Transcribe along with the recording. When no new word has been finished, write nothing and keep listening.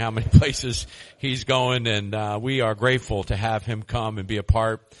how many places he's going, and we are grateful to have him come and be a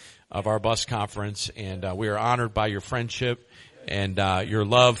part of our bus conference, and we are honored by your friendship and your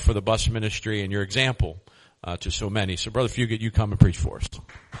love for the bus ministry and your example to so many. So, Brother Fugit, you come and preach for us.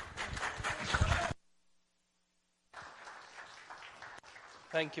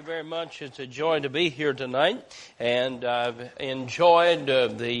 Thank you very much. It's a joy to be here tonight, and I've enjoyed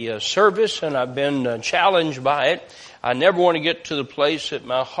the service, and I've been challenged by it. I never want to get to the place that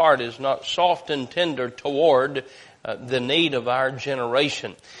my heart is not soft and tender toward the need of our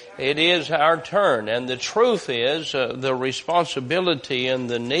generation. It is our turn, and the truth is the responsibility and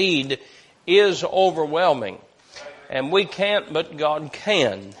the need is overwhelming. And we can't, but God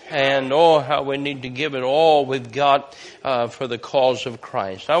can. And oh, how we need to give it all we've got for the cause of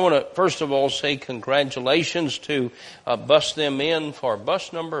Christ. I want to, first of all, say congratulations to Bus Them In for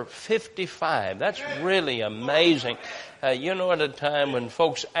bus number 55. That's really amazing. You know, at a time when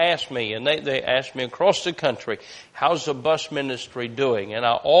folks ask me, and they ask me across the country, how's the bus ministry doing? And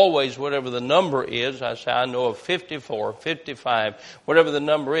I always, whatever the number is, I say I know of 54, 55, whatever the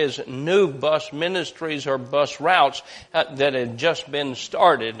number is, new bus ministries or bus routes that have just been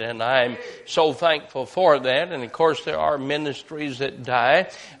started. And I'm so thankful for that. And of course, there are ministries that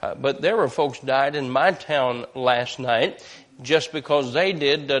die. But there were folks died in my town last night. Just because they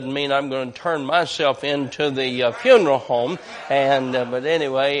did doesn't mean I'm going to turn myself into the funeral home. And but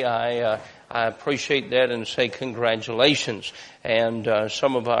anyway, I appreciate that and say congratulations. And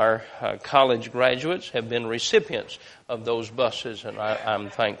some of our college graduates have been recipients of those buses, and I'm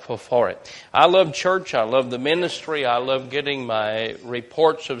thankful for it. I love church. I love the ministry. I love getting my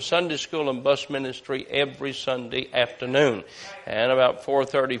reports of Sunday school and bus ministry every Sunday afternoon. And about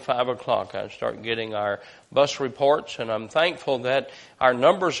 4:30, 5 o'clock, I start getting our bus reports, and I'm thankful that our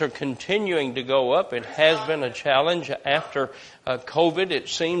numbers are continuing to go up. It has been a challenge after COVID. It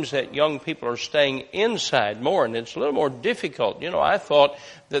seems that young people are staying inside more, and it's a little more difficult. You know, I thought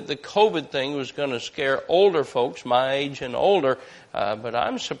that the COVID thing was going to scare older folks, my age and older, but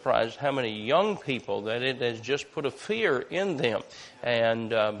I'm surprised how many young people that it has just put a fear in them.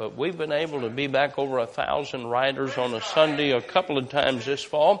 And but we've been able to be back over 1,000 riders on a Sunday a couple of times this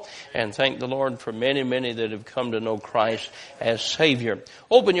fall, and thank the Lord for many, many that have come to know Christ as Savior.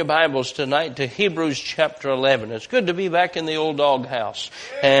 Open your Bibles tonight to Hebrews chapter 11. It's good to be back in the old doghouse.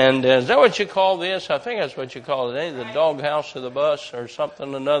 And is that what you call this? I think that's what you call it, eh? The doghouse of the bus or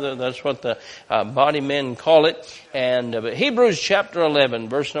something or another. That's what the body men call it. And but Hebrews chapter 11,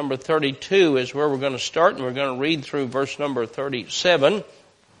 verse number 32 is where we're going to start, and we're going to read through verse number 37.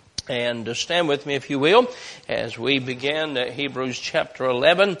 And stand with me, if you will, as we begin Hebrews chapter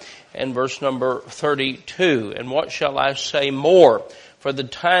 11 and verse number 32. And what shall I say more? For the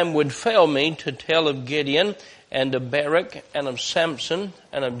time would fail me to tell of Gideon and of Barak and of Samson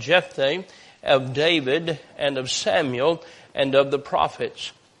and of Jephthah, of David and of Samuel and of the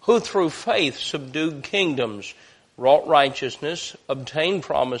prophets, who through faith subdued kingdoms, wrought righteousness, obtained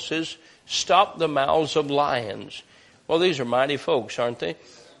promises, stopped the mouths of lions. Well, these are mighty folks, aren't they?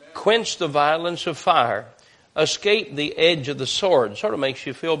 Quenched the violence of fire, escaped the edge of the sword. Sort of makes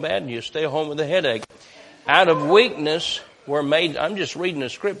you feel bad and you stay home with a headache. Out of weakness were made, I'm just reading the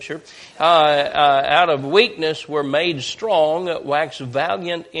scripture, out of weakness were made strong, waxed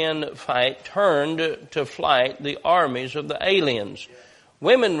valiant in fight, turned to flight the armies of the aliens.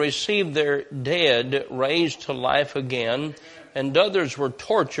 Women received their dead raised to life again, and others were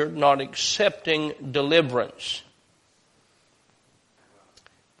tortured, not accepting deliverance,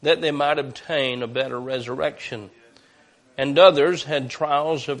 that they might obtain a better resurrection. And others had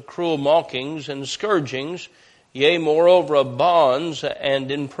trials of cruel mockings and scourgings, yea, moreover of bonds and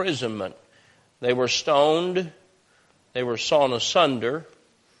imprisonment. They were stoned, they were sawn asunder,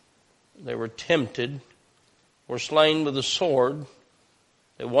 they were tempted, were slain with the sword.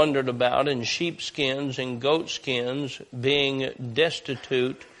 They wandered about in sheepskins and goatskins, being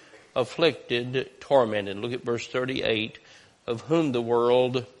destitute, afflicted, tormented. Look at verse 38. Of whom the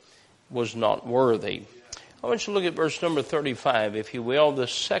world was not worthy. I want you to look at verse number 35, if you will. The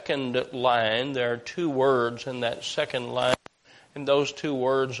second line, there are two words in that second line, and those two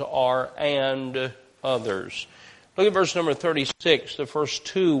words are and others. Look at verse number 36, the first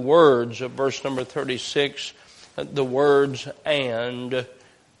two words of verse number 36, the words and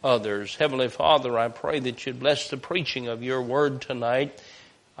others. Heavenly Father, I pray that you'd bless the preaching of your word tonight.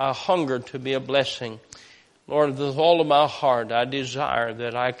 I hunger to be a blessing. Lord, with all of my heart, I desire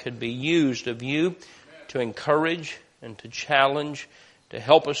that I could be used of you to encourage and to challenge, to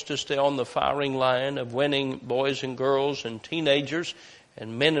help us to stay on the firing line of winning boys and girls and teenagers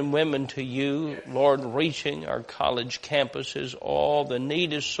and men and women to you, Lord, reaching our college campuses. Oh, the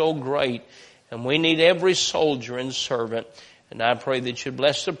need is so great, and we need every soldier and servant. And I pray that you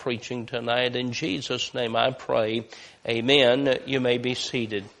bless the preaching tonight. In Jesus' name I pray. Amen. You may be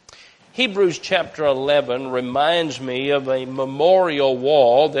seated. Hebrews chapter 11 reminds me of a memorial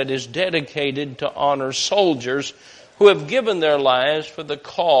wall that is dedicated to honor soldiers who have given their lives for the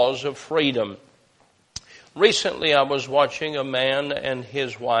cause of freedom. Recently I was watching a man and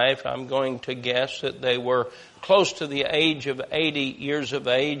his wife. I'm going to guess that they were close to the age of 80 years of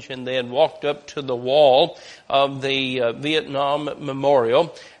age, and they had walked up to the wall of the Vietnam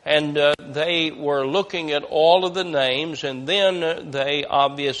Memorial, and they were looking at all of the names, and then they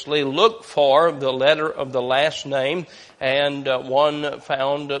obviously looked for the letter of the last name, and one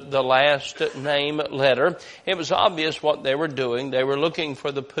found the last name letter. It was obvious what they were doing. They were looking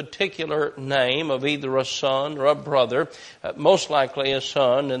for the particular name of either a son or a brother, most likely a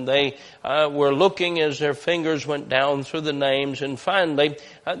son, and they were looking as their fingers went down through the names, and finally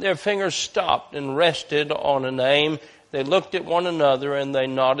their fingers stopped and rested on a name. They looked at one another and they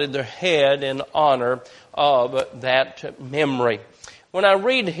nodded their head in honor of that memory. When I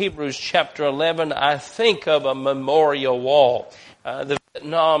read Hebrews chapter 11, I think of a memorial wall. The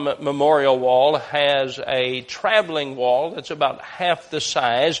Vietnam Memorial Wall has a traveling wall that's about half the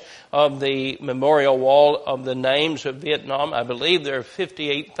size of the memorial wall of the names of Vietnam. I believe there are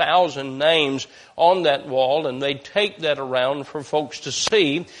 58,000 names on that wall, and they take that around for folks to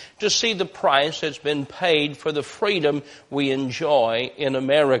see the price that's been paid for the freedom we enjoy in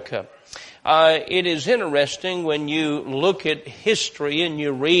America. It is interesting when you look at history and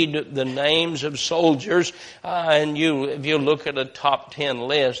you read the names of soldiers, and if you look at a top 10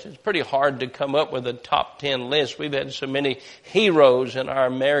 list, it's pretty hard to come up with a top 10 list. We've had so many heroes in our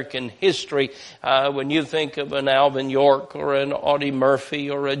American history. When you think of an Alvin York or an Audie Murphy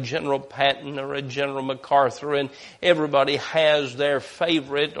or a General Patton or a General MacArthur, and everybody has their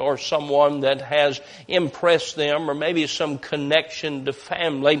favorite or someone that has impressed them, or maybe some connection to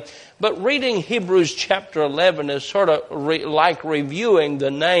family. But reading Hebrews chapter 11 is sort of like reviewing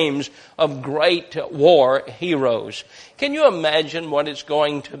the names of great war heroes. Can you imagine what it's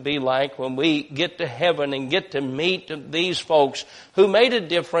going to be like when we get to heaven and get to meet these folks who made a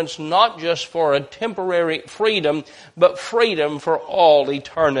difference not just for a temporary freedom, but freedom for all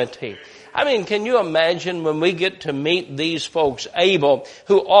eternity? I mean, can you imagine when we get to meet these folks, Abel,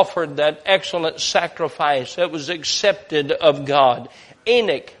 who offered that excellent sacrifice that was accepted of God?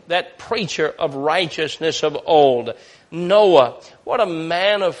 Enoch, that preacher of righteousness of old. Noah, what a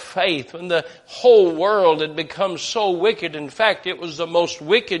man of faith when the whole world had become so wicked. In fact, it was the most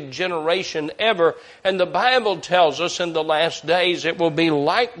wicked generation ever. And the Bible tells us in the last days it will be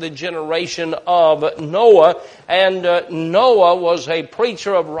like the generation of Noah. And Noah was a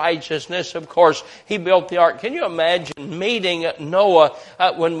preacher of righteousness. Of course, he built the ark. Can you imagine meeting Noah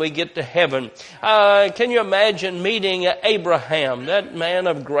when we get to heaven? Can you imagine meeting Abraham, that man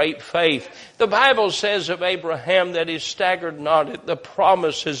of great faith? The Bible says of Abraham that he staggered not at the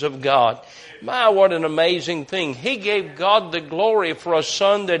promises of God. My, what an amazing thing. He gave God the glory for a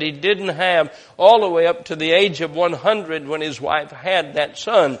son that he didn't have all the way up to the age of 100 when his wife had that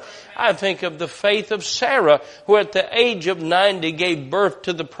son. I think of the faith of Sarah, who at the age of 90 gave birth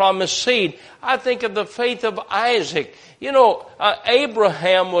to the promised seed. I think of the faith of Isaac. You know,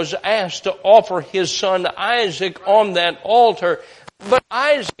 Abraham was asked to offer his son Isaac on that altar. But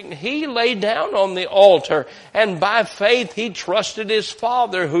Isaac, he lay down on the altar, and by faith he trusted his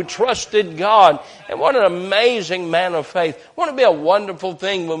father who trusted God. And what an amazing man of faith. Won't it be a wonderful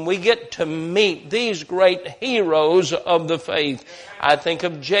thing when we get to meet these great heroes of the faith? I think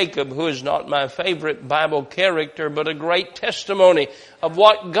of Jacob, who is not my favorite Bible character, but a great testimony of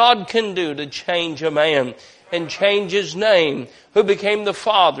what God can do to change a man and change his name, who became the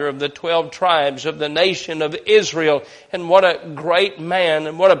father of the 12 tribes of the nation of Israel. And what a great man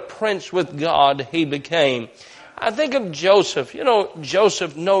and what a prince with God he became. I think of Joseph. You know,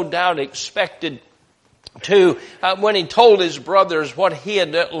 Joseph no doubt expected to, when he told his brothers what he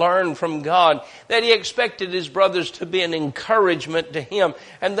had learned from God, that he expected his brothers to be an encouragement to him.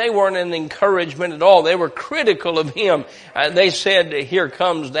 And they weren't an encouragement at all. They were critical of him. They said, here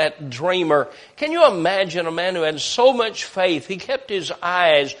comes that dreamer. Can you imagine a man who had so much faith? He kept his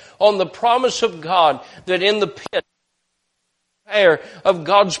eyes on the promise of God that in the pit, of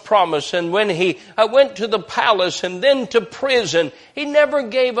God's promise. And when he went to the palace and then to prison, he never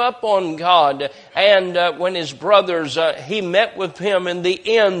gave up on God. And when his brothers, he met with him in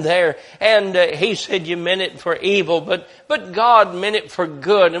the end there, and he said, "You meant it for evil, but God meant it for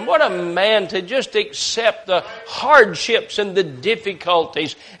good." And what a man to just accept the hardships and the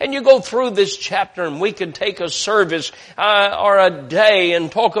difficulties. And you go through this chapter, and we could take a service or a day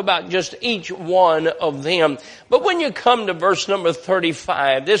and talk about just each one of them. But when you come to verse number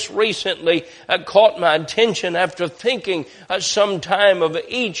 35, this recently caught my attention after thinking some time of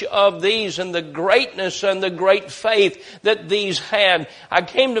each of these and the greatness and the great faith that these had. I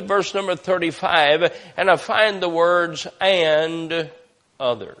came to verse number 35, and I find the words, "and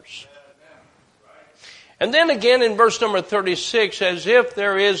others." And then again in verse number 36, as if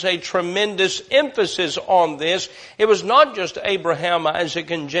there is a tremendous emphasis on this, it was not just Abraham, Isaac,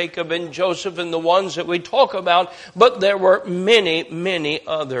 and Jacob, and Joseph, and the ones that we talk about, but there were many, many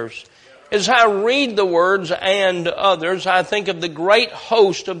others. As I read the words "and others," I think of the great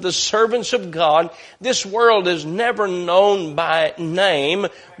host of the servants of God. This world is never known by name,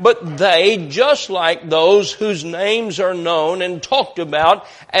 but they, just like those whose names are known and talked about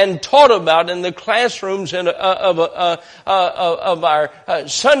and taught about in the classrooms of our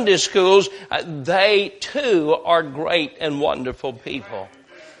Sunday schools, they too are great and wonderful people.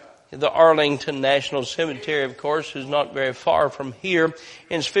 The Arlington National Cemetery, of course, is not very far from here,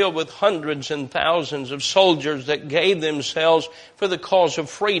 and is filled with hundreds and thousands of soldiers that gave themselves for the cause of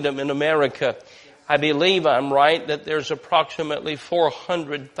freedom in America. I believe I'm right that there's approximately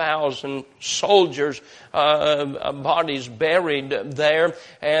 400,000 soldiers' bodies buried there,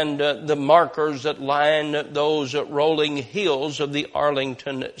 and the markers that line those rolling hills of the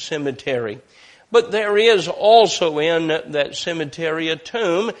Arlington Cemetery. But there is also in that cemetery a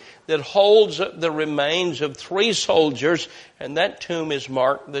tomb that holds the remains of 3 soldiers, and that tomb is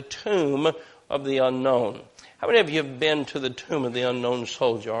marked the Tomb of the Unknown. How many of you have been to the Tomb of the Unknown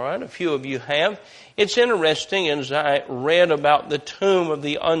Soldier? All right, a few of you have. It's interesting as I read about the Tomb of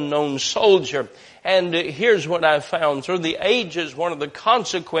the Unknown Soldier. And here's what I found. Through the ages, one of the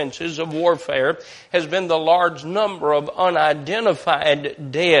consequences of warfare has been the large number of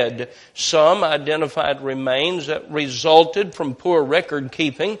unidentified dead. Some identified remains that resulted from poor record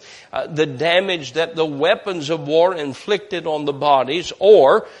keeping, the damage that the weapons of war inflicted on the bodies,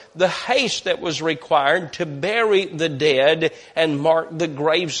 or the haste that was required to bury the dead and mark the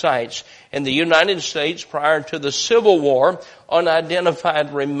grave sites. In the United States, prior to the Civil War,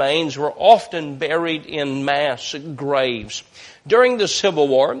 unidentified remains were often buried in mass graves. During the Civil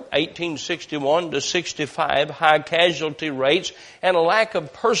War, 1861 to 65, high casualty rates and a lack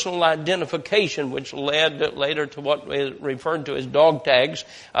of personal identification, which led later to what we referred to as dog tags,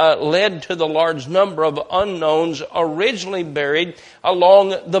 led to the large number of unknowns originally buried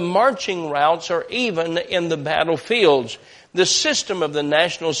along the marching routes or even in the battlefields. The system of the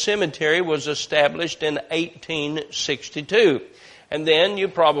National Cemetery was established in 1862. And then, you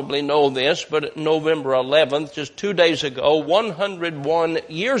probably know this, but November 11th, just 2 days ago, 101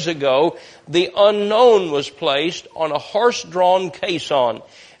 years ago, the unknown was placed on a horse-drawn caisson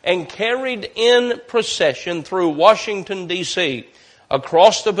and carried in procession through Washington, D.C.,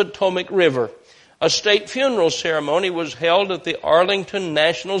 across the Potomac River. A state funeral ceremony was held at the Arlington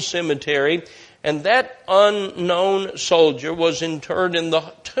National Cemetery, and that unknown soldier was interred in the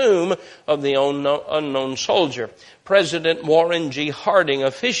tomb of the unknown soldier. President Warren G. Harding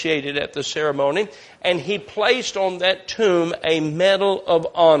officiated at the ceremony, and he placed on that tomb a Medal of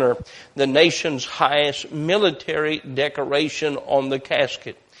Honor, the nation's highest military decoration, on the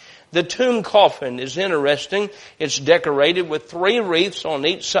casket. The tomb coffin is interesting. It's decorated with 3 wreaths on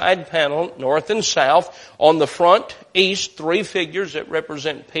each side panel, north and south. On the front, east, 3 figures that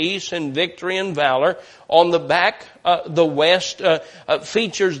represent peace and victory and valor. On the back, the west,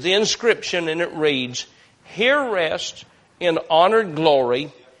 features the inscription, and it reads, "Here rests in honored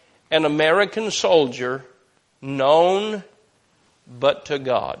glory an American soldier known but to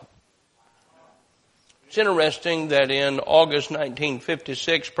God." It's interesting that in August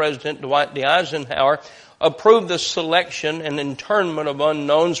 1956, President Dwight D. Eisenhower approved the selection and internment of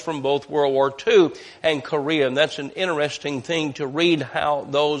unknowns from both World War II and Korea. And that's an interesting thing to read how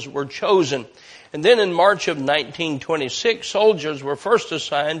those were chosen. And then in March of 1926, soldiers were first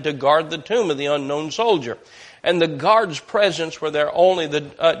assigned to guard the tomb of the unknown soldier. And the guards' presence were there only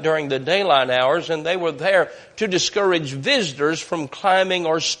during the daylight hours, and they were there to discourage visitors from climbing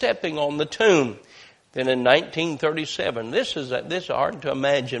or stepping on the tomb. Then in 1937, this is hard to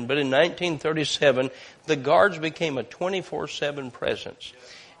imagine, but in 1937, the guards became a 24/7 presence.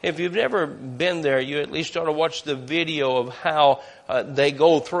 If you've never been there, you at least ought to watch the video of how they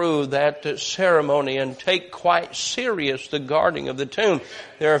go through that ceremony and take quite serious the guarding of the tomb.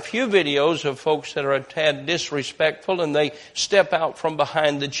 There are a few videos of folks that are a tad disrespectful and they step out from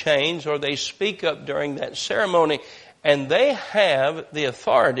behind the chains or they speak up during that ceremony, and they have the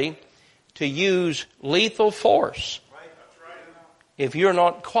authority to use lethal force if you're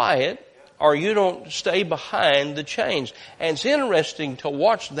not quiet or you don't stay behind the chains. And it's interesting to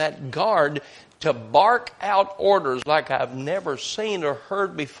watch that guard to bark out orders like I've never seen or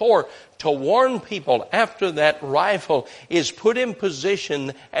heard before, to warn people after that rifle is put in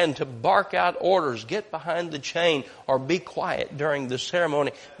position and to bark out orders, get behind the chain or be quiet during the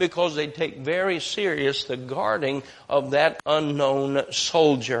ceremony, because they take very serious the guarding of that unknown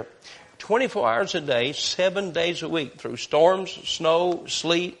soldier. 24 hours a day, 7 days a week, through storms, snow,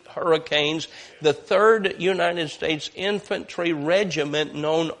 sleet, hurricanes, the 3rd United States Infantry Regiment,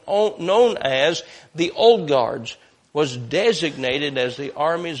 known as the Old Guards, was designated as the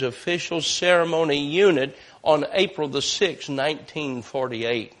Army's official ceremony unit on April the 6th,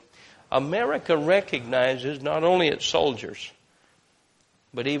 1948. America recognizes not only its soldiers,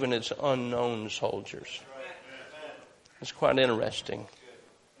 but even its unknown soldiers. It's quite interesting.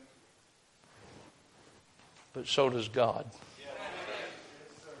 But so does God.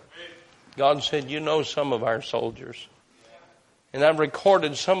 God said, you know some of our soldiers. And I've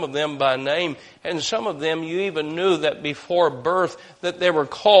recorded some of them by name. And some of them you even knew that before birth that they were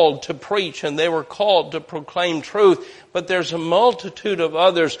called to preach and they were called to proclaim truth. But there's a multitude of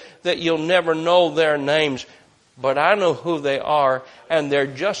others that you'll never know their names. But I know who they are, and they're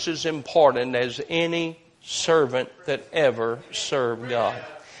just as important as any servant that ever served God.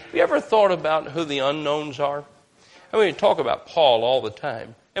 Have you ever thought about who the unknowns are? I mean, we talk about Paul all the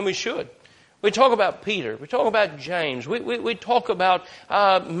time, and we should. We talk about Peter. We talk about James. We talk about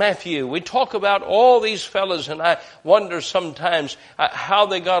Matthew. We talk about all these fellas, and I wonder sometimes how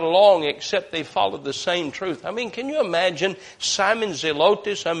they got along, except they followed the same truth. I mean, can you imagine Simon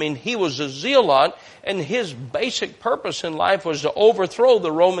Zelotes? I mean, he was a zealot, and his basic purpose in life was to overthrow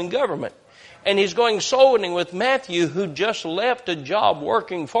the Roman government. And he's going soul winning with Matthew, who just left a job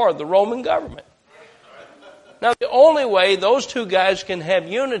working for the Roman government. Now, the only way those two guys can have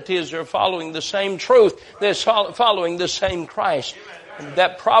unity is they're following the same truth. They're following the same Christ.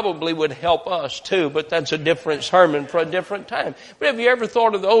 That probably would help us too, but that's a different sermon for a different time. But have you ever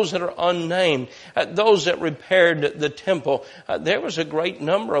thought of those that are unnamed? Those that repaired the temple. There was a great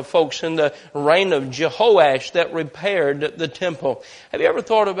number of folks in the reign of Jehoash that repaired the temple. Have you ever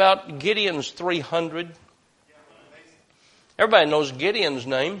thought about Gideon's 300? Everybody knows Gideon's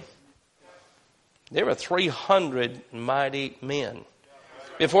name. There were 300 mighty men.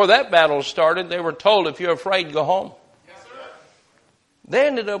 Before that battle started, they were told, if you're afraid, go home. They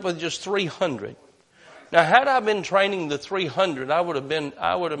ended up with just 300. Now, had I been training the 300, I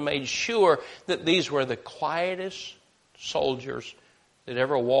would have made sure that these were the quietest soldiers that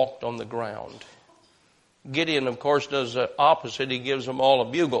ever walked on the ground. Gideon, of course, does the opposite. He gives them all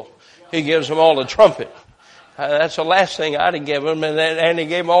a bugle. He gives them all a trumpet. That's the last thing I'd have given him, and he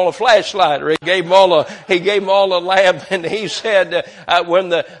gave them all a flashlight, or he gave them all a lamp, and he said, when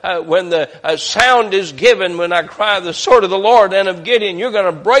the sound is given, when I cry the sword of the Lord and of Gideon, you're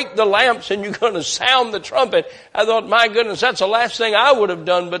going to break the lamps and you're going to sound the trumpet. I thought, my goodness, that's the last thing I would have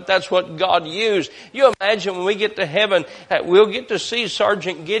done, but that's what God used. You imagine when we get to heaven, we'll get to see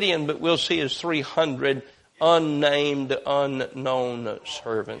Sergeant Gideon, but we'll see his 300 unnamed, unknown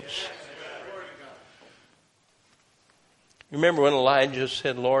servants. Remember when Elijah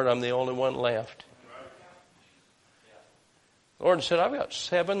said, Lord, I'm the only one left. The Lord said, I've got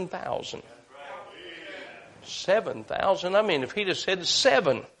 7,000. 7,000? I mean, if he'd have said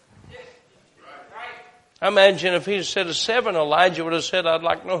 7. I imagine if he'd have said 7, Elijah would have said, I'd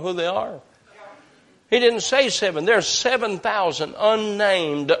like to know who they are. He didn't say 7. There's 7,000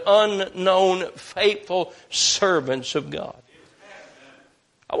 unnamed, unknown, faithful servants of God.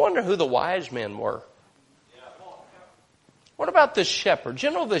 I wonder who the wise men were. What about the shepherds?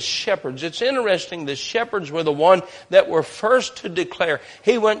 You know the shepherds. It's interesting. The shepherds were the one that were first to declare.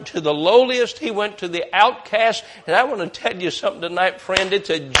 He went to the lowliest. He went to the outcast. And I want to tell you something tonight, friend.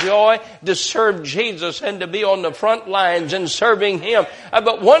 It's a joy to serve Jesus and to be on the front lines and serving Him.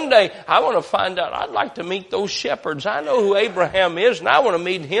 But one day, I want to find out. I'd like to meet those shepherds. I know who Abraham is, and I want to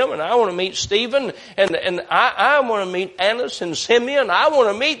meet him, and I want to meet Stephen, and I want to meet Annas and Simeon. I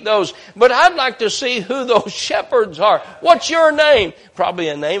want to meet those. But I'd like to see who those shepherds are. What's your name? Probably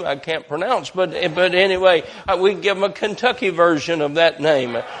a name I can't pronounce, but anyway, we can give them a Kentucky version of that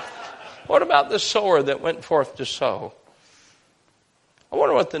name. What about the sower that went forth to sow? I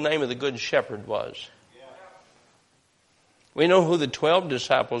wonder what the name of the good shepherd was. We know who the 12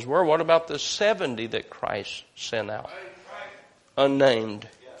 disciples were. What about the 70 that Christ sent out? Unnamed,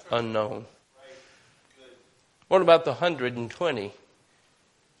 unknown. What about the 120?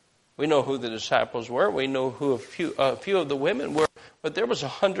 We know who the disciples were. We know who a few of the women were. But there was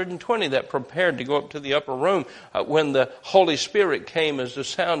 120 that prepared to go up to the upper room when the Holy Spirit came as the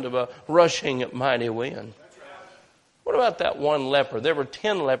sound of a rushing mighty wind. What about that one leper? There were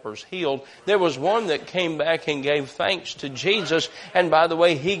 10 lepers healed. There was one that came back and gave thanks to Jesus. And by the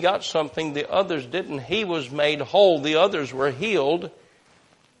way, he got something the others didn't. He was made whole. The others were healed.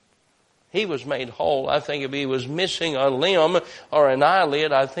 He was made whole. I think if he was missing a limb or an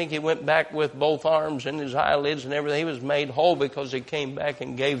eyelid, I think he went back with both arms and his eyelids and everything. He was made whole because he came back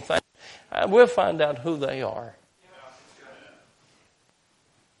and gave thanks. We'll find out who they are.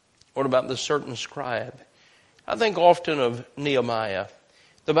 What about the certain scribe? I think often of Nehemiah.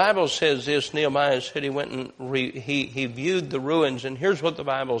 The Bible says this. Nehemiah said he went and he viewed the ruins. And here's what the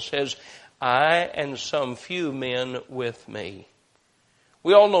Bible says. I and some few men with me.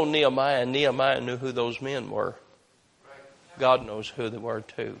 We all know Nehemiah, and Nehemiah knew who those men were. God knows who they were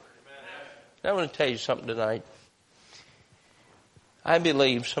too. Now I want to tell you something tonight. I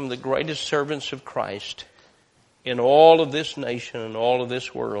believe some of the greatest servants of Christ in all of this nation and all of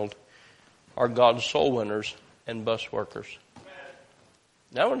this world are God's soul winners and bus workers.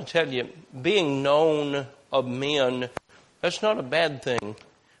 Now I want to tell you, being known of men, that's not a bad thing.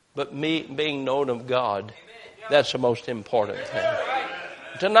 But being known of God, that's the most important thing.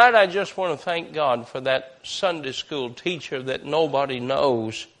 Tonight I just want to thank God for that Sunday school teacher that nobody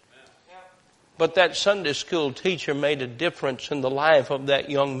knows. But that Sunday school teacher made a difference in the life of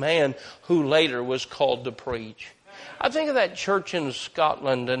that young man who later was called to preach. I think of that church in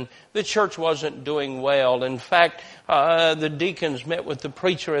Scotland, and the church wasn't doing well. In fact, the deacons met with the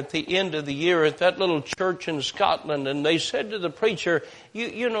preacher at the end of the year at that little church in Scotland, and they said to the preacher,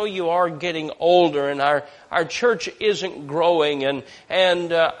 you know, you are getting older, and our church isn't growing,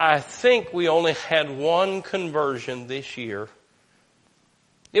 and I think we only had one conversion this year.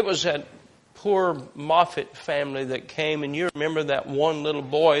 It was that poor Moffat family that came, and you remember that one little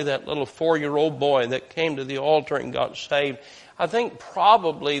boy, that little 4-year-old boy that came to the altar and got saved. I think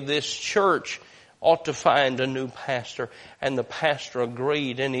probably this church ought to find a new pastor. And the pastor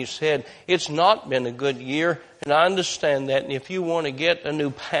agreed, and he said, it's not been a good year, and I understand that, and if you want to get a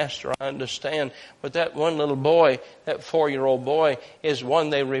new pastor, I understand. But that one little boy, that 4-year-old boy, is one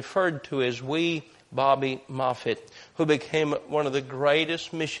they referred to as wee Bobby Moffat, who became one of the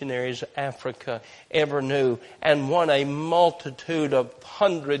greatest missionaries Africa ever knew and won a multitude of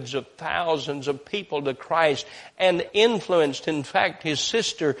hundreds of thousands of people to Christ and influenced. In fact, his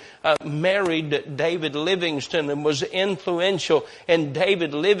sister married David Livingstone and was influential in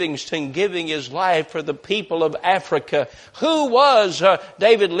David Livingstone giving his life for the people of Africa. Who was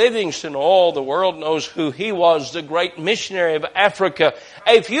David Livingstone? All the world knows who he was, the great missionary of Africa.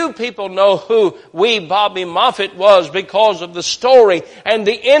 A few people know who wee Bobby Moffat was because of the story and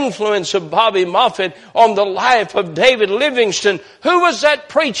the influence of Bobby Moffat on the life of David Livingstone. Who was that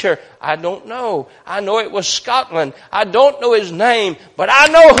preacher? I don't know. I know it was Scotland. I don't know his name, but I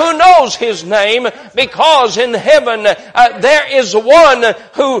know who knows his name, because in heaven there is one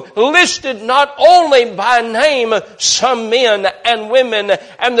who listed not only by name some men and women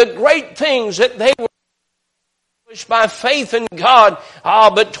and the great things that they were by faith in God.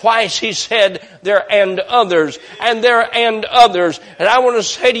 But twice he said, there and others, and there and others. And I want to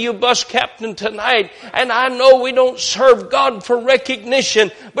say to you, bus captain, tonight, and I know we don't serve God for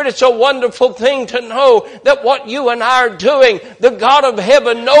recognition, but it's a wonderful thing to know that what you and I are doing, the God of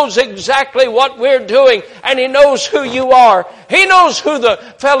heaven knows exactly what we're doing, and He knows who you are. He knows who the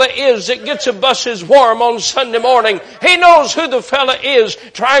fella is that gets the buses warm on Sunday morning. He knows who the fella is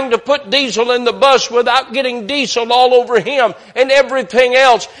trying to put diesel in the bus without getting diesel all over him and everything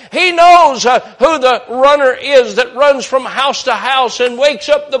else. He knows who the runner is that runs from house to house and wakes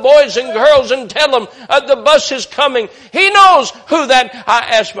up the boys and girls and tell them the bus is coming. He knows who that.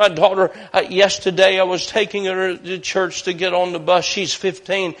 I asked my daughter yesterday, I was taking her to church to get on the bus. She's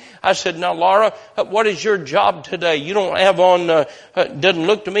 15. I said, now Laura, what is your job today? You don't have on, doesn't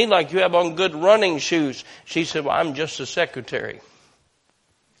look to me like you have on good running shoes. She said, well, I'm just a secretary.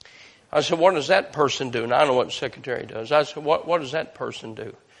 I said, what does that person do? And I know what the secretary does. I said, what does that person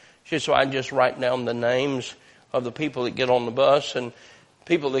do? She said, I just write down the names of the people that get on the bus, and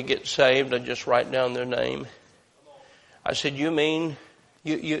people that get saved, I just write down their name. I said, you mean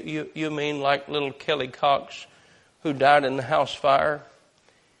like little Kelly Cox who died in the house fire?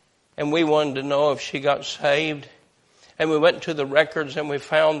 And we wanted to know if she got saved. And we went to the records and we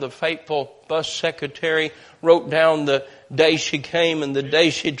found the faithful bus secretary wrote down the day she came and the day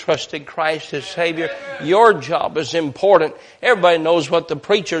she trusted Christ as Savior. Your job is important. Everybody knows what the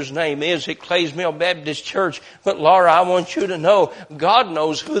preacher's name is at Claysville Baptist Church. But Laura, I want you to know God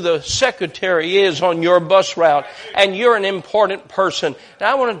knows who the secretary is on your bus route. And you're an important person. And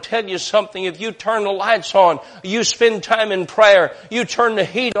I want to tell you something. If you turn the lights on, you spend time in prayer, you turn the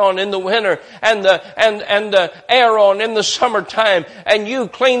heat on in the winter and the air on in the summertime, and you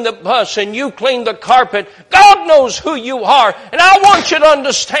clean the bus and you clean the carpet, God knows who you are. And I want you to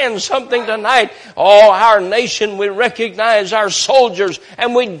understand something tonight. Oh, our nation, we recognize our soldiers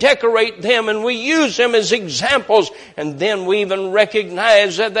and we decorate them and we use them as examples. And then we even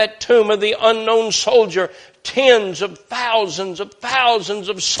recognize that tomb of the unknown soldier. Tens of thousands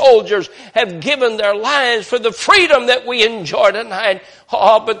of soldiers have given their lives for the freedom that we enjoy tonight.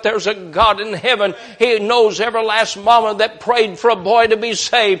 Oh, but there's a God in heaven. He knows every last mama that prayed for a boy to be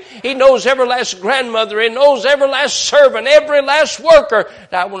saved. He knows every last grandmother. He knows every last servant, every last worker.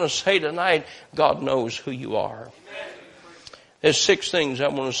 And I want to say tonight, God knows who you are. There's 6 things I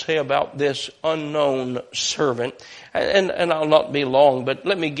want to say about this unknown servant. And I'll not be long, but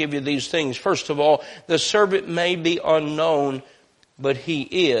let me give you these things. First of all, the servant may be unknown, but he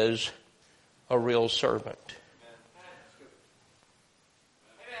is a real servant.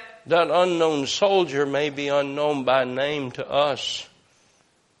 That unknown soldier may be unknown by name to us,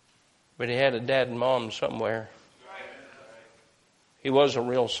 but he had a dad and mom somewhere. He was a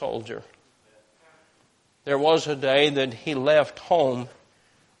real soldier. There was a day that he left home,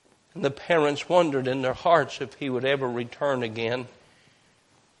 and the parents wondered in their hearts if he would ever return again.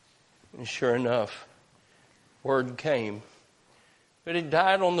 And sure enough, word came. But he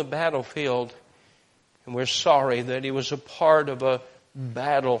died on the battlefield, and we're sorry that he was a part of a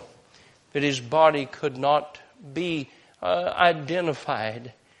battle, that his body could not be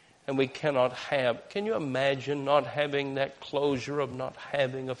identified, and we cannot have. Can you imagine not having that closure of not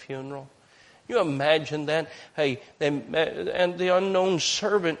having a funeral? You imagine that? Hey, and the unknown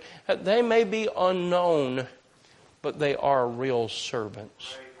servant, they may be unknown, but they are real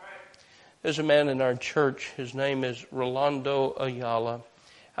servants. There's a man in our church, his name is Rolando Ayala.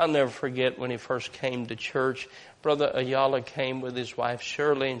 I'll never forget when he first came to church. Brother Ayala came with his wife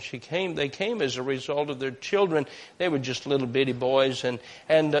Shirley, and they came as a result of their children. They were just little bitty boys, and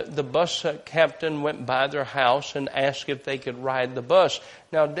the bus captain went by their house and asked if they could ride the bus.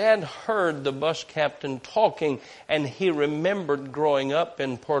 Now, Dad heard the bus captain talking, and he remembered growing up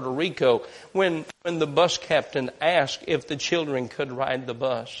in Puerto Rico when the bus captain asked if the children could ride the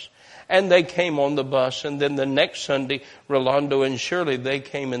bus. And they came on the bus, and then the next Sunday, Rolando and Shirley, they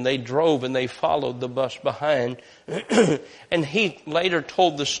came and they drove and they followed the bus behind. And he later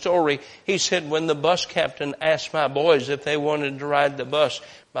told the story. He said, when the bus captain asked my boys if they wanted to ride the bus,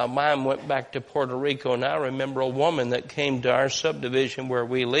 my mom went back to Puerto Rico, and I remember a woman that came to our subdivision where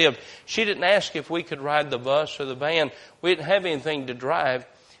we lived. She didn't ask if we could ride the bus or the van. We didn't have anything to drive.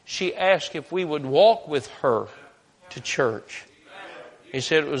 She asked if we would walk with her to church. He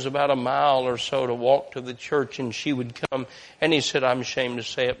said it was about a mile or so to walk to the church, and she would come. And he said, I'm ashamed to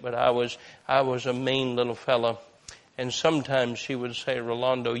say it, but I was a mean little fella. And sometimes she would say,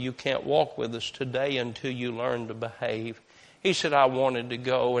 Rolando, you can't walk with us today until you learn to behave. He said, I wanted to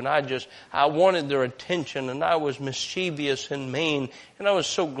go, and I wanted their attention, and I was mischievous and mean. And I was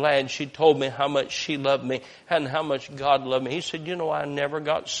so glad she told me how much she loved me and how much God loved me. He said, I never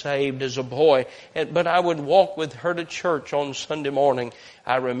got saved as a boy, but I would walk with her to church on Sunday morning.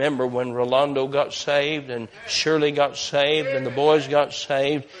 I remember when Rolando got saved and Shirley got saved and the boys got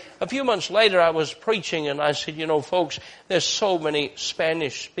saved. A few months later, I was preaching, and I said, folks, there's so many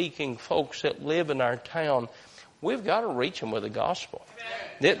Spanish-speaking folks that live in our town. We've got to reach them with the gospel.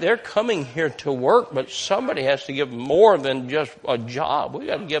 They're coming here to work, but somebody has to give them more than just a job. We've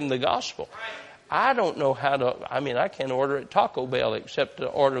got to give them the gospel. I don't know how to, I can't order at Taco Bell except to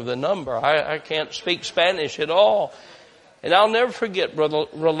order the number. I can't speak Spanish at all. And I'll never forget Brother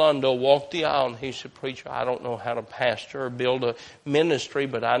Rolando walked the aisle and he said, Preacher, I don't know how to pastor or build a ministry,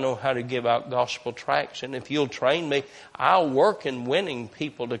 but I know how to give out gospel tracts. And if you'll train me, I'll work in winning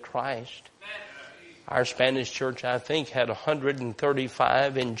people to Christ. Our Spanish church, I think, had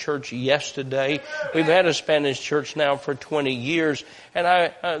 135 in church yesterday. We've had a Spanish church now for 20 years.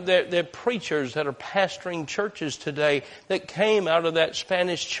 And there are preachers that are pastoring churches today that came out of that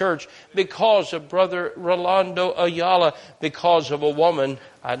Spanish church because of Brother Rolando Ayala, because of a woman.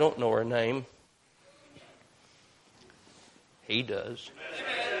 I don't know her name. He does.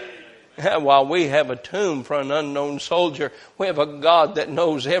 While we have a tomb for an unknown soldier, we have a God that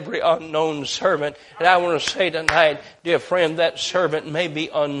knows every unknown servant. And I want to say tonight, dear friend, that servant may be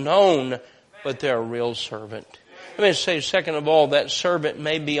unknown, but they're a real servant. Let me say, second of all, that servant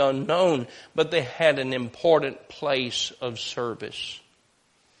may be unknown, but they had an important place of service.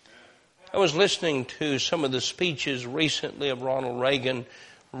 I was listening to some of the speeches recently of Ronald Reagan,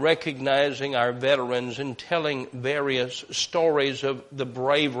 recognizing our veterans and telling various stories of the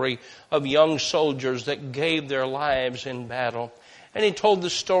bravery of young soldiers that gave their lives in battle. And he told the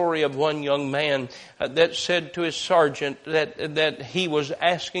story of one young man that said to his sergeant that he was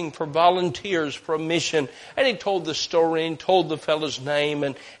asking for volunteers for a mission. And he told the story and told the fellow's name.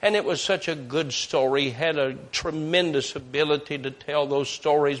 And it was such a good story. He had a tremendous ability to tell those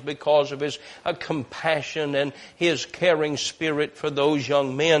stories because of his compassion and his caring spirit for those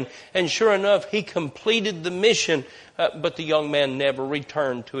young men. And sure enough, he completed the mission, but the young man never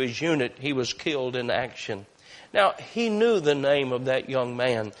returned to his unit. He was killed in action. Now, he knew the name of that young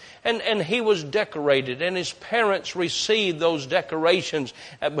man, and he was decorated, and his parents received those decorations.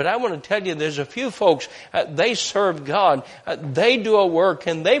 But I want to tell you, there's a few folks, they serve God. They do a work,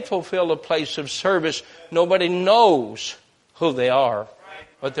 and they fulfill a place of service. Nobody knows who they are,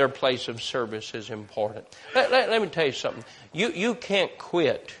 but their place of service is important. Let me tell you something. You can't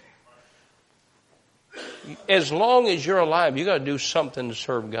quit. As long as you're alive, you got to do something to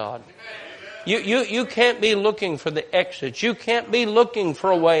serve God. You can't be looking for the exits. You can't be looking for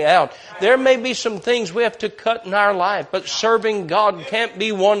a way out. There may be some things we have to cut in our life, but serving God can't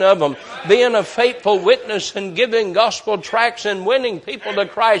be one of them. Being a faithful witness and giving gospel tracts and winning people to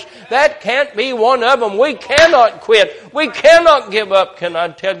Christ, that can't be one of them. We cannot quit. We cannot give up. Can I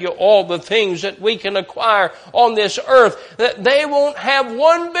tell you all the things that we can acquire on this earth, that they won't have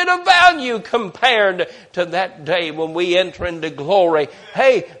one bit of value compared to that day when we enter into glory.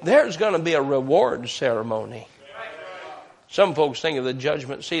 Hey, there's going to be a reward ceremony. Some folks think of the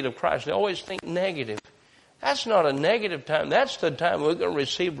judgment seat of Christ. They always think negative. That's not a negative time. That's the time we're going to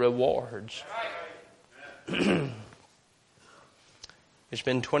receive rewards. It's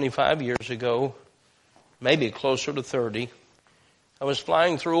been 25 years ago, maybe closer to 30. I was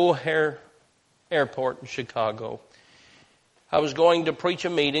flying through O'Hare Airport in Chicago. I was going to preach a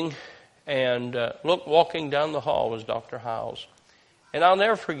meeting, and walking down the hall was Dr. Hiles. And I'll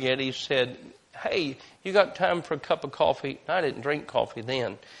never forget, he said, "Hey, you got time for a cup of coffee?" I didn't drink coffee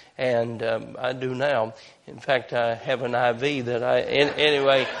then, and I do now. In fact, I have an IV that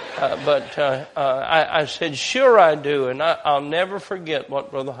I said, "Sure I do." And I'll never forget what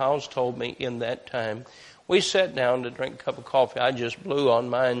Brother Hiles told me in that time. We sat down to drink a cup of coffee. I just blew on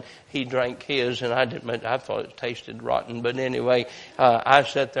mine. He drank his, and I thought it tasted rotten. But anyway, I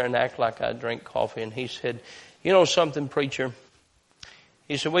sat there and acted like I drank coffee. And he said, "You know something, preacher?"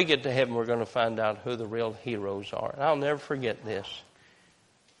 He said, "We get to heaven, we're going to find out who the real heroes are." And I'll never forget this.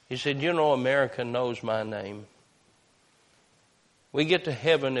 He said, "You know, America knows my name. We get to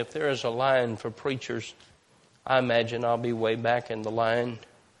heaven, if there is a line for preachers, I imagine I'll be way back in the line."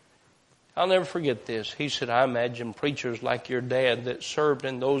 I'll never forget this. He said, "I imagine preachers like your dad that served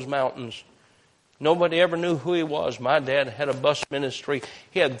in those mountains. Nobody ever knew who he was. My dad had a bus ministry.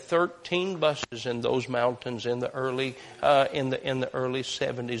 He had 13 buses in those mountains in the early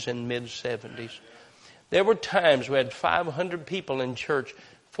 70s and mid 70s. There were times we had 500 people in church.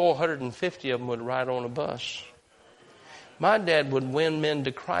 450 of them would ride on a bus. My dad would win men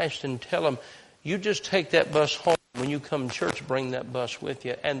to Christ and tell them, "You just take that bus home. When you come to church, bring that bus with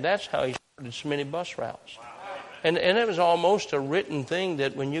you." And that's how he started so many bus routes. And it was almost a written thing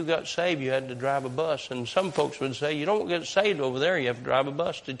that when you got saved, you had to drive a bus. And some folks would say, "You don't get saved over there. You have to drive a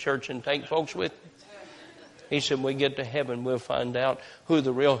bus to church and take folks with you." He said, "When we get to heaven, we'll find out who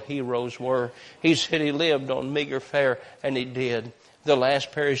the real heroes were." He said he lived on meager fare, and he did. The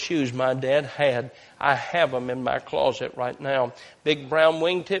last pair of shoes my dad had, I have them in my closet right now. Big brown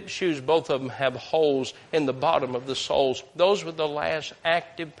wingtip shoes, both of them have holes in the bottom of the soles. Those were the last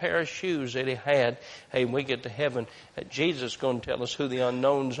active pair of shoes that he had. Hey, when we get to heaven, Jesus is going to tell us who the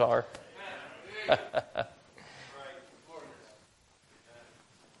unknowns are.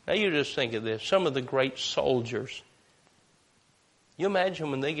 Now you just think of this. Some of the great soldiers. You imagine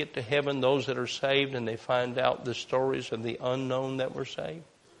when they get to heaven, those that are saved, and they find out the stories of the unknown that were saved.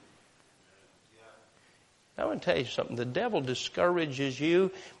 I want to tell you something. The devil discourages you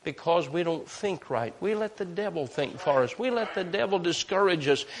because we don't think right. We let the devil think for us. We let the devil discourage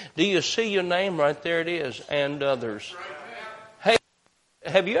us. Do you see your name? Right there it is. And others. Hey,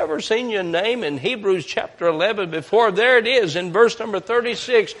 Have you ever seen your name in Hebrews chapter 11 before? There it is in verse number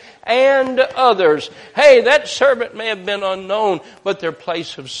 36. And others. Hey, that servant may have been unknown, but their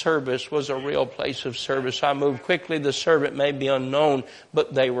place of service was a real place of service. I moved quickly. The servant may be unknown,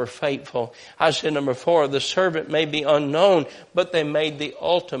 but they were faithful. I said number 4, the servant may be unknown, but they made the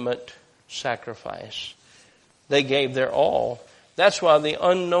ultimate sacrifice. They gave their all. That's why the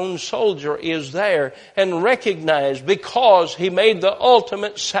unknown soldier is there and recognized, because he made the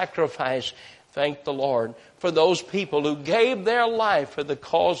ultimate sacrifice. Thank the Lord for those people who gave their life for the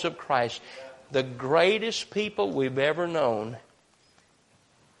cause of Christ. The greatest people we've ever known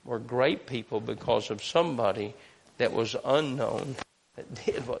were great people because of somebody that was unknown that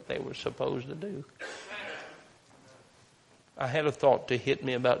did what they were supposed to do. I had a thought to hit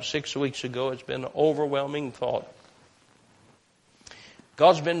me about 6 weeks ago. It's been an overwhelming thought.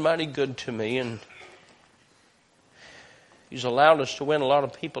 God's been mighty good to me, and He's allowed us to win a lot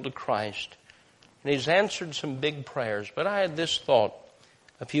of people to Christ. And He's answered some big prayers. But I had this thought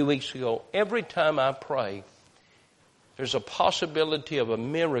a few weeks ago. Every time I pray, there's a possibility of a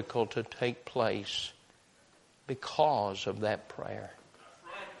miracle to take place because of that prayer.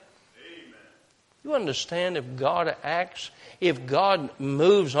 You understand, if God acts, if God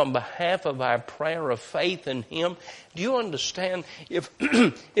moves on behalf of our prayer of faith in Him, do you understand if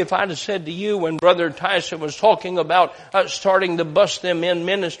I'd have said to you when Brother Tyson was talking about starting to bust them in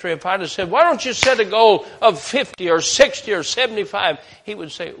ministry, if I'd have said, why don't you set a goal of 50 or 60 or 75, he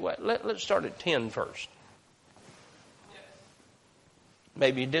would say, well, let's start at 10 first.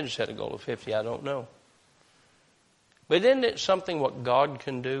 Maybe he did set a goal of 50, I don't know. But isn't it something what God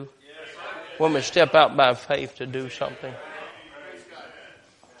can do? When we step out by faith to do something.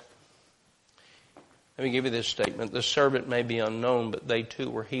 Let me give you this statement. The servant may be unknown, but they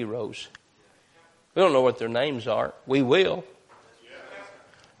too were heroes. We don't know what their names are. We will.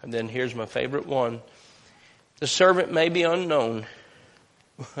 And then here's my favorite one. The servant may be unknown.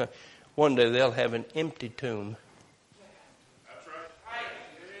 One day they'll have an empty tomb.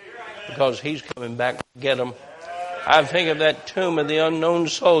 Because He's coming back to get them. I think of that tomb of the unknown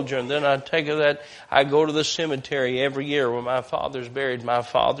soldier, and then I take of that. I go to the cemetery every year where my father's buried. My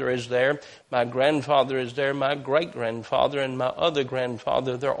father is there. My grandfather is there. My great-grandfather and my other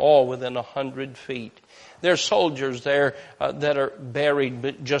grandfather, they're all within 100 feet. There are soldiers there that are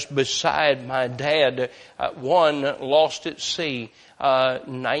buried just beside my dad. One lost at sea,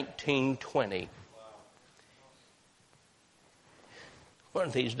 1920. One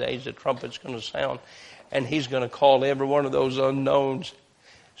of these days the trumpet's going to sound. And He's going to call every one of those unknowns.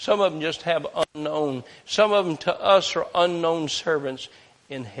 Some of them just have unknown. Some of them to us are unknown servants.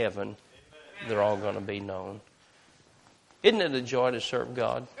 In heaven, they're all going to be known. Isn't it a joy to serve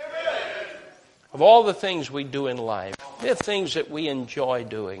God? Of all the things we do in life, there are things that we enjoy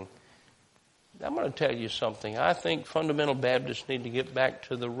doing. I'm going to tell you something. I think fundamental Baptists need to get back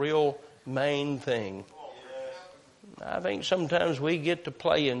to the real main thing. I think sometimes we get to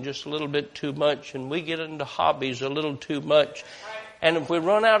playing just a little bit too much, and we get into hobbies a little too much. And if we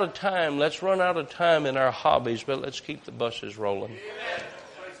run out of time, let's run out of time in our hobbies, but let's keep the buses rolling.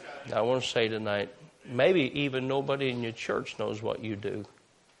 Now, I want to say tonight, maybe even nobody in your church knows what you do.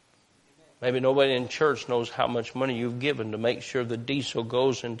 Maybe nobody in church knows how much money you've given to make sure the diesel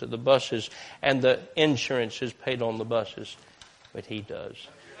goes into the buses and the insurance is paid on the buses. But He does.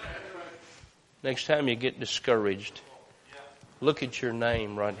 Next time you get discouraged, look at your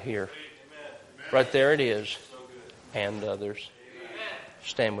name right here. Right there it is. And others.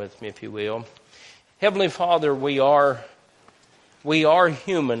 Stand with me if you will. Heavenly Father, we are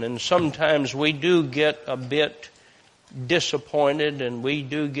human, and sometimes we do get a bit disappointed and we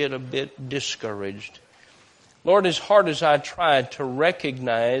do get a bit discouraged. Lord, as hard as I try to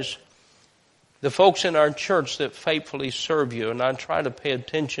recognize the folks in our church that faithfully serve You, and I try to pay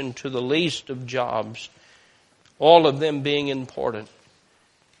attention to the least of jobs, all of them being important.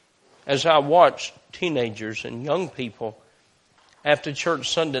 As I watch teenagers and young people after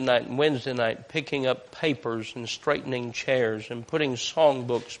church Sunday night and Wednesday night picking up papers and straightening chairs and putting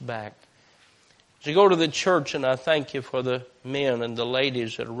songbooks back. As I go to the church, and I thank You for the men and the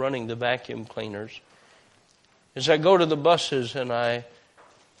ladies that are running the vacuum cleaners. As I go to the buses and I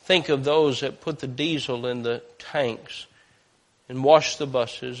think of those that put the diesel in the tanks and wash the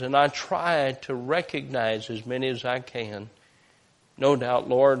buses, and I try to recognize as many as I can. No doubt,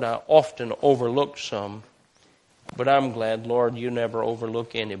 Lord, I often overlook some, but I'm glad, Lord, You never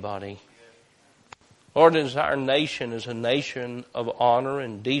overlook anybody. Lord, as our nation is a nation of honor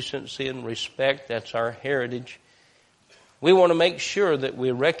and decency and respect, that's our heritage. We want to make sure that we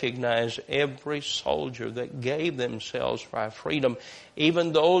recognize every soldier that gave themselves for our freedom,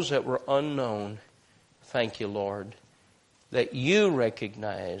 even those that were unknown. Thank you, Lord, that you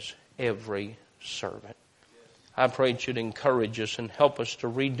recognize every servant. I pray that you'd encourage us and help us to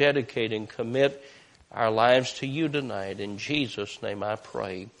rededicate and commit our lives to you tonight. In Jesus' name I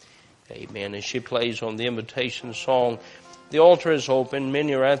pray. Amen. As she plays on the invitation song, the altar is open.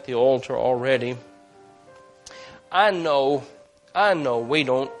 Many are at the altar already. I know we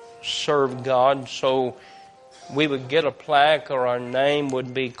don't serve God, so we would get a plaque or our name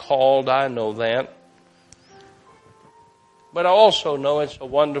would be called. I know that. But I also know it's a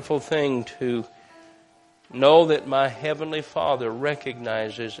wonderful thing to know that my Heavenly Father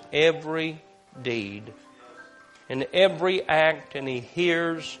recognizes every deed and every act, and He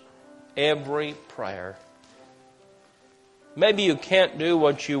hears every prayer. Maybe you can't do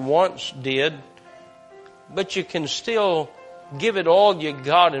what you once did, but you can still give it all you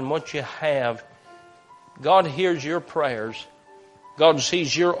got and what you have. God hears your prayers. God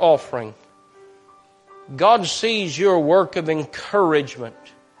sees your offering. God sees your work of encouragement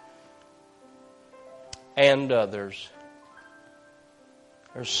and others.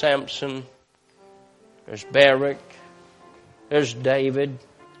 There's Samson. There's Barak. There's David.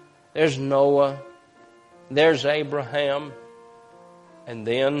 There's Noah. There's Abraham. And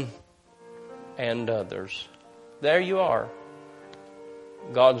then, and others. There you are.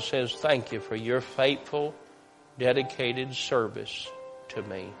 God says, thank you for your faithful, dedicated service to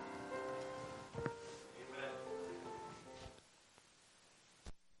me.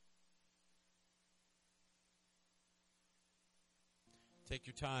 Take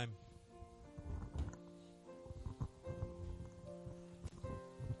your time.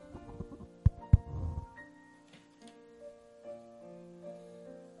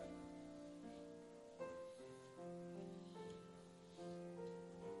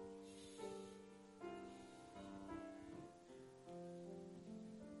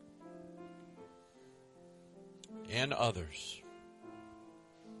 And others.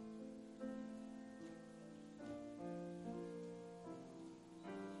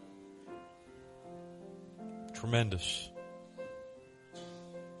 Tremendous.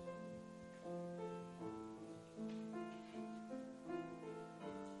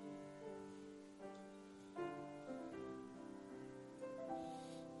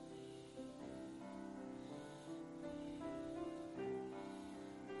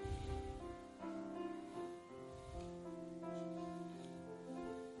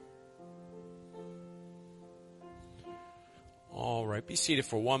 All right, be seated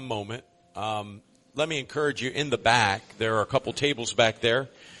for one moment. Let me encourage you, in the back, there are a couple tables back there.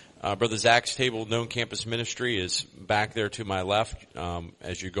 Brother Zach's table, Known Campus Ministry, is back there to my left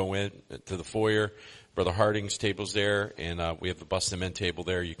as you go in to the foyer. Brother Harding's table's there, and we have the Bus to Men table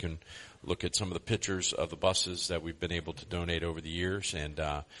there. You can look at some of the pictures of the buses that we've been able to donate over the years, and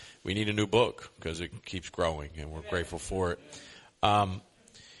we need a new book because it keeps growing, and we're grateful for it.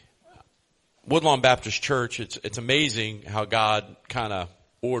 Woodlawn Baptist Church, it's amazing how God kind of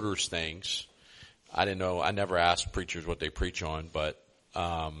orders things. I didn't know, I never asked preachers what they preach on, but,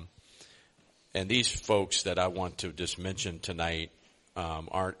 and these folks that I want to just mention tonight,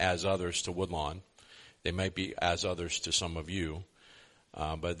 aren't as others to Woodlawn. They might be as others to some of you,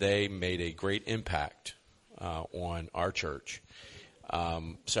 but they made a great impact, on our church.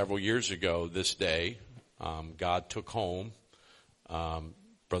 Several years ago this day, God took home,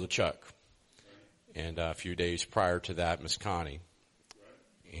 Brother Chuck, and a few days prior to that, Miss Connie,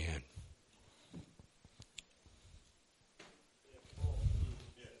 and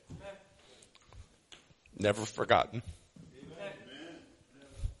never forgotten. Amen.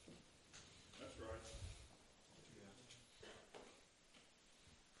 That's right.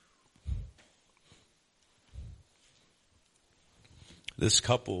 This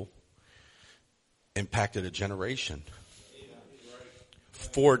couple impacted a generation.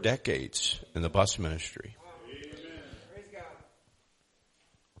 4 decades in the bus ministry.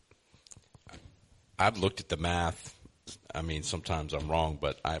 I've looked at the math. I mean, sometimes I'm wrong,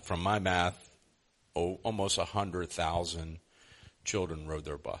 but from my math, almost 100,000 children rode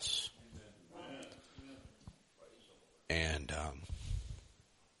their bus. And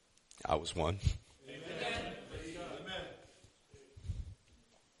I was one.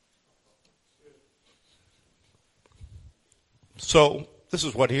 So this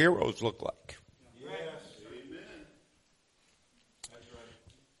is what heroes look like.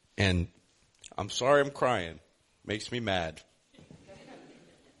 And I'm sorry I'm crying. Makes me mad.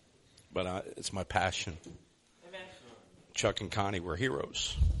 But it's my passion. Chuck and Connie were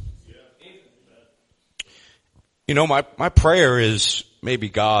heroes. You know, my prayer is maybe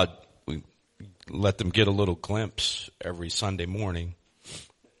God, we let them get a little glimpse every Sunday morning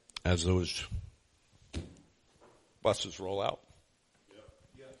as those buses roll out.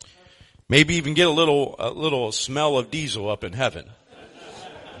 Maybe even get a little smell of diesel up in heaven.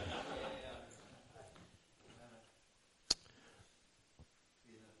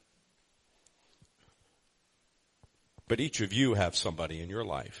 But each of you have somebody in your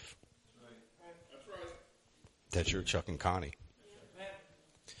life that's your Chuck and Connie.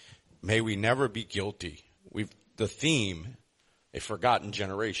 May we never be guilty. The theme, a forgotten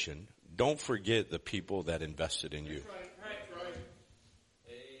generation. Don't forget the people that invested in you.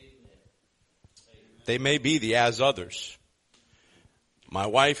 They may be the as others. My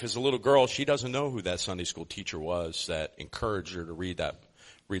wife is a little girl. She doesn't know who that Sunday school teacher was that encouraged her to read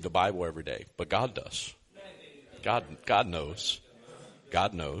the Bible every day. But God does. God knows.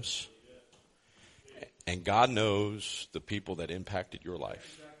 God knows. And God knows the people that impacted your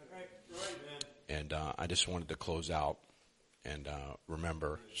life. And I just wanted to close out and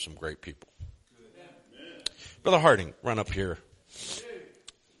remember some great people. Brother Harding, run up here.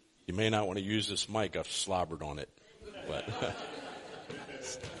 You may not want to use this mic. I've slobbered on it. But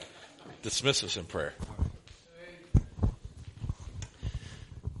dismiss us in prayer.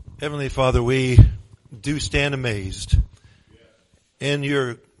 Heavenly Father, we do stand amazed in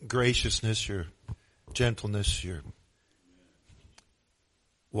your graciousness, your gentleness, your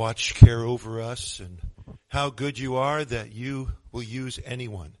watch care over us, and how good you are that you will use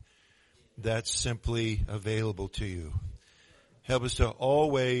anyone that's simply available to you. Help us to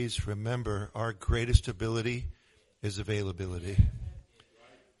always remember our greatest ability is availability.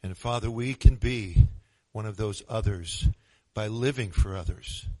 And Father, we can be one of those others by living for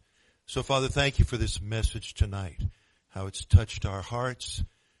others. So Father, thank you for this message tonight, how it's touched our hearts,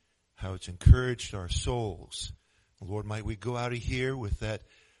 how it's encouraged our souls. Lord, might we go out of here with that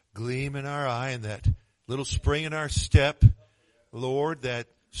gleam in our eye and that little spring in our step. Lord, that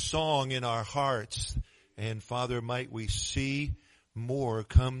song in our hearts. And Father, might we see more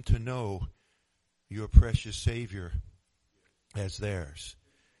come to know your precious Savior as theirs.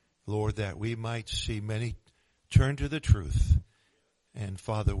 Lord, that we might see many turn to the truth. And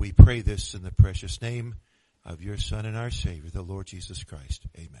Father, we pray this in the precious name of your Son and our Savior, the Lord Jesus Christ.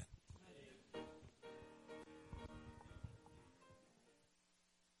 Amen.